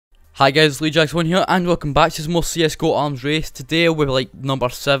Hi guys, LeeJax1 here, and welcome back to some more CSGO Arms Race. Today we're like number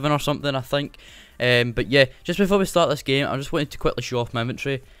 7 or something, I think. But yeah, just before we start this game, I just wanted to quickly show off my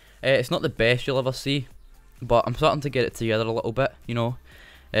inventory. It's not the best you'll ever see, but I'm starting to get it together a little bit, you know.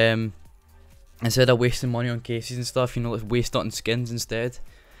 Instead of wasting money on cases and stuff, you know, let's waste it on skins instead.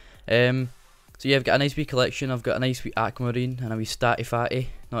 So yeah, I've got a nice wee collection. I've got a nice wee aquamarine and a wee statty fatty.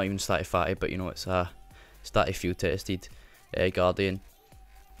 Not even statty fatty, but you know, it's a statty field tested Guardian.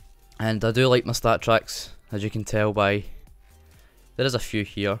 And I do like my stat tracks, as you can tell by, there is a few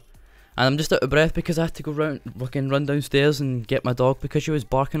here. And I'm just out of breath because I had to go run downstairs and get my dog because she was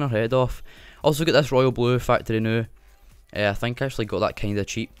barking her head off. Also got this Royal Blue Factory New. I think I actually got that kind of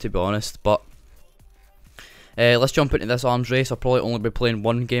cheap, to be honest. But let's jump into this arms race. I'll probably only be playing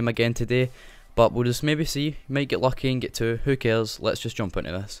one game again today, but we'll just maybe see. Might get lucky and get two. Who cares? Let's just jump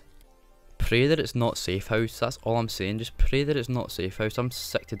into this. Pray that it's not safe house, that's all I'm saying. Just pray that it's not safe house. I'm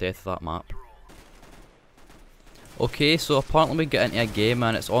sick to death of that map. Okay, so apparently we get into a game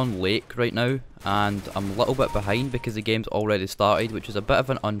and it's on lake right now, and I'm a little bit behind because the game's already started, which is a bit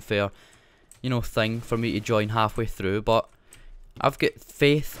of an unfair, you know, thing for me to join halfway through, but I've got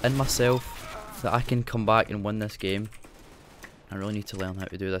faith in myself that I can come back and win this game. I really need to learn how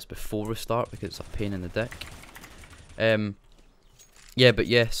to do this before we start because it's a pain in the dick.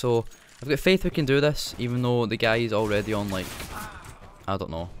 Yeah, so I've got faith we can do this, even though the guy is already on like, I don't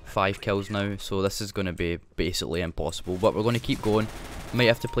know, 5 kills now, so this is going to be basically impossible, but we're going to keep going. Might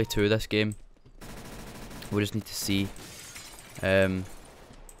have to play 2 this game. We just need to see. You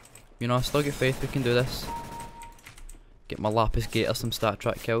know, I still get faith we can do this. Get my Lapis Gator some stat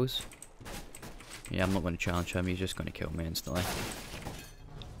track kills. Yeah, I'm not going to challenge him, he's just going to kill me instantly.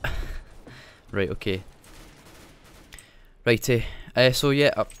 Right, okay. Righty. So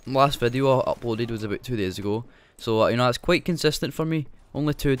yeah, last video I uploaded was about 2 days ago. So you know, that's quite consistent for me.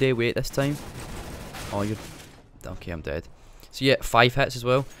 Only 2-day wait this time. Oh, you're... Okay, I'm dead. So yeah, 5 hits as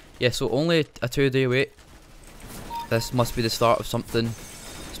well. Yeah, so only a 2-day wait. This must be the start of something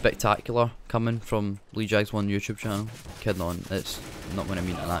spectacular coming from LeeJax1 YouTube channel. Kidding on, it's not going to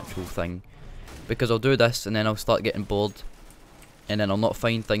mean an actual thing. Because I'll do this and then I'll start getting bored. And then I'll not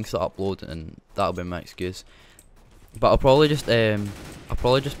find things to upload and that'll be my excuse. But I'll probably just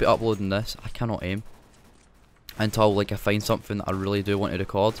be uploading this. I cannot aim until like I find something that I really do want to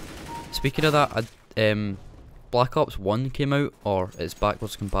record. Speaking of that, Black Ops 1 came out, or it's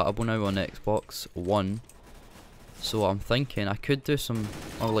backwards compatible now on Xbox One. So I'm thinking I could do some,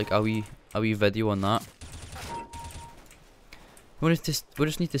 or like a wee video on that. We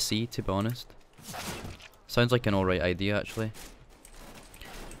just need to see, to be honest. Sounds like an alright idea actually.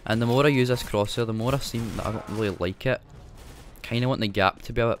 And the more I use this crosshair, the more I seem that I don't really like it. Kinda want the gap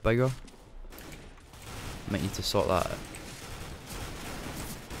to be a bit bigger. Might need to sort that out.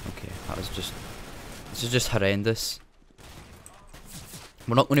 Okay, this is just horrendous.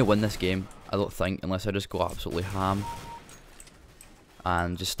 We're not going to win this game, I don't think, unless I just go absolutely ham.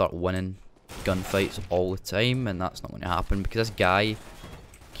 And just start winning gunfights all the time, and that's not going to happen because this guy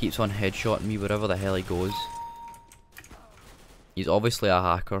keeps on headshotting me wherever the hell he goes. He's obviously a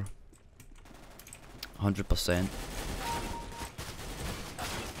hacker. 100%.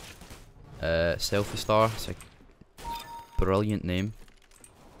 Selfie Star, it's a brilliant name.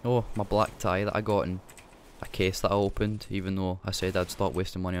 Oh, my black tie that I got in a case that I opened, even though I said I'd stop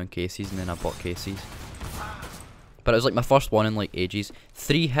wasting money on cases and then I bought cases. But it was like my first one in like ages.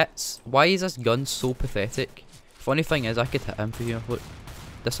 3 hits. Why is this gun so pathetic? Funny thing is I could hit him for here. Look,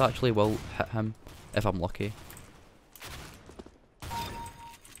 this actually will hit him if I'm lucky.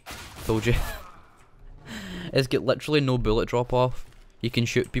 Told you. It's got literally no bullet drop off. You can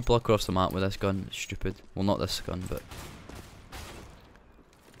shoot people across the map with this gun. It's stupid. Well, not this gun, but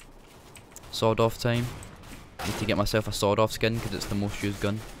sword off time. Need to get myself a sword off skin because it's the most used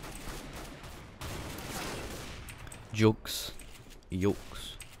gun. Jokes.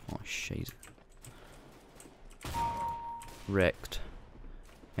 Yokes. Oh, shit. Wrecked.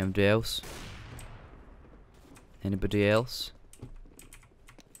 Anybody else? Anybody else?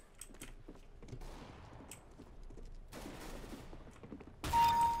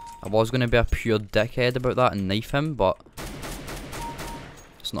 I was going to be a pure dickhead about that and knife him, but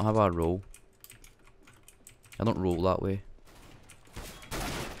it's not how I roll. I don't roll that way.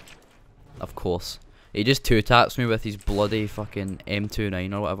 Of course. He just 2-taps me with his bloody fucking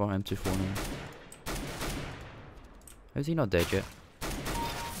M29 or whatever, M249. How's he not dead yet?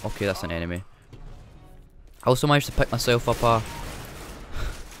 Okay, that's an enemy. I also managed to pick myself up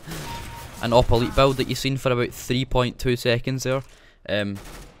an op elite build that you've seen for about 3.2 seconds there.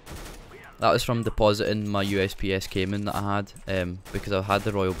 That was from depositing my USP Cayman that I had, because I had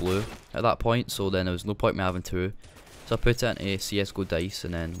the Royal Blue at that point, so then there was no point me having two. So I put it into CSGO Dice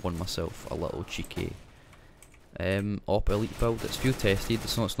and then won myself a little cheeky Op Elite build. It's field tested,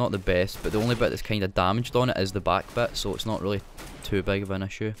 so it's not the best, but the only bit that's kind of damaged on it is the back bit, so it's not really too big of an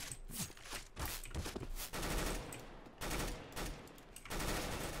issue.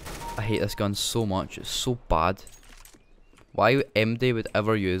 I hate this gun so much, it's so bad. Why MD would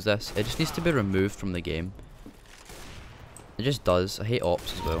ever use this? It just needs to be removed from the game. It just does. I hate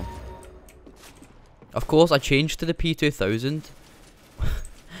ops as well. Of course, I changed to the P2000.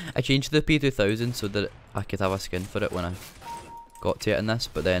 I changed to the P2000 so that I could have a skin for it when I got to it in this,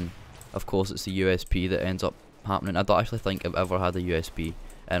 but then, of course, it's the USP that ends up happening. I don't actually think I've ever had a USP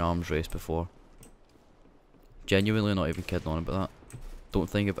in Arms Race before. Genuinely not even kidding on about that. Don't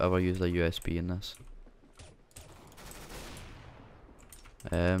think I've ever used a USP in this.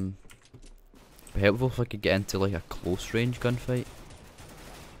 It'd be helpful if I could get into like a close range gunfight.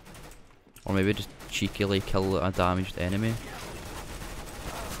 Or maybe just cheekily kill a damaged enemy.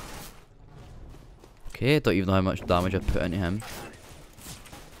 Okay, I don't even know how much damage I put into him.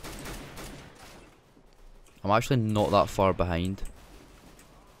 I'm actually not that far behind.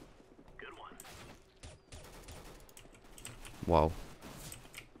 Wow.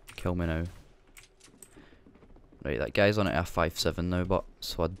 Kill me now. Right, that guy's on at F57 now, but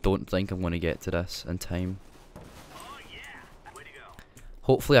so I don't think I'm going to get to this in time.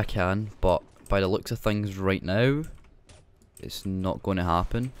 Hopefully I can, but by the looks of things right now, it's not going to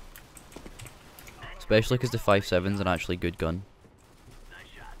happen. Especially because the 5.7's an actually good gun.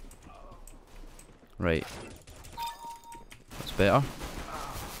 Right. That's better.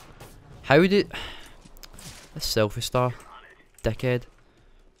 How did... This selfie star. Dickhead.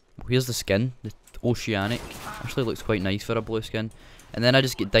 Well, here's the skin. The Oceanic. Actually looks quite nice for a blue skin. And then I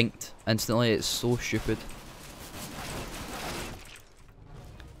just get dinked instantly. It's so stupid.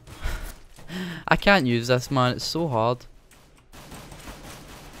 I can't use this, man. It's so hard.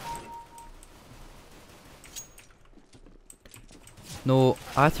 No,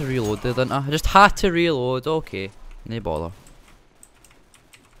 I had to reload there, didn't I? I just had to reload. Okay. No bother.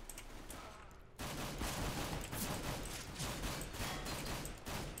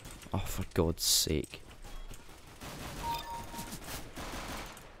 Oh, for God's sake.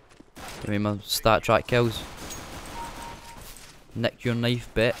 Give me my stat track kills. Nick your knife,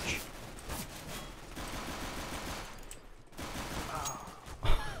 bitch.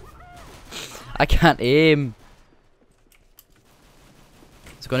 I can't aim.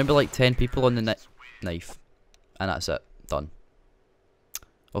 It's going to be like 10 people on the knife. And that's it. Done.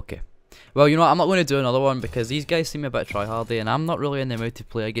 Okay. Well, you know what? I'm not going to do another one because these guys seem a bit tryhardy and I'm not really in the mood to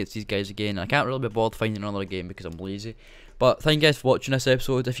play against these guys again. And I can't really be bothered finding another game because I'm lazy. But thank you guys for watching this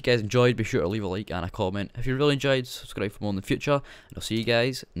episode. If you guys enjoyed, be sure to leave a like and a comment. If you really enjoyed, subscribe for more in the future. And I'll see you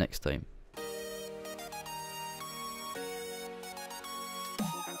guys next time.